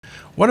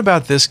What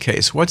about this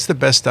case? What's the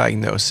best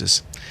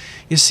diagnosis?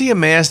 You see a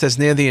mass that's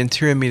near the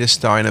anterior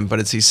mediastinum, but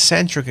it's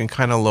eccentric and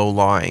kind of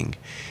low-lying.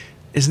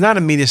 It's not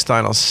a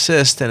mediastinal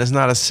cyst, and it's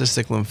not a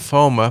cystic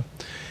lymphoma.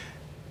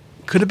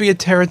 Could it be a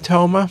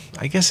teratoma?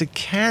 I guess it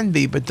can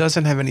be, but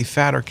doesn't have any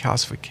fat or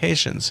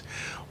calcifications.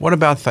 What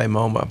about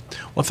thymoma?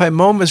 Well,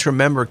 thymomas,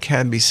 remember,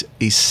 can be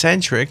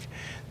eccentric.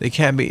 They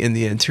can be in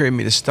the anterior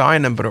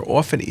mediastinum, but are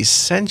often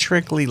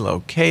eccentrically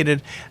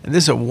located. And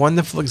this is a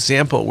wonderful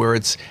example where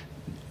it's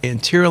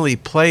anteriorly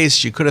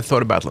placed. You could have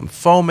thought about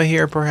lymphoma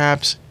here,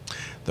 perhaps,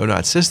 though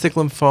not cystic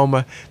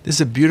lymphoma. This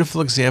is a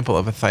beautiful example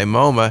of a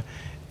thymoma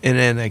in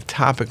an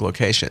ectopic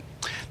location.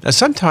 Now,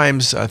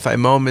 sometimes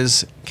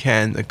thymomas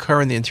can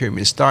occur in the anterior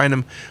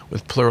mediastinum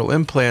with pleural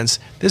implants.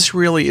 This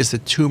really is the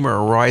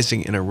tumor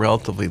arising in a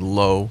relatively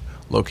low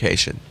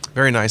location.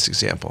 Very nice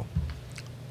example.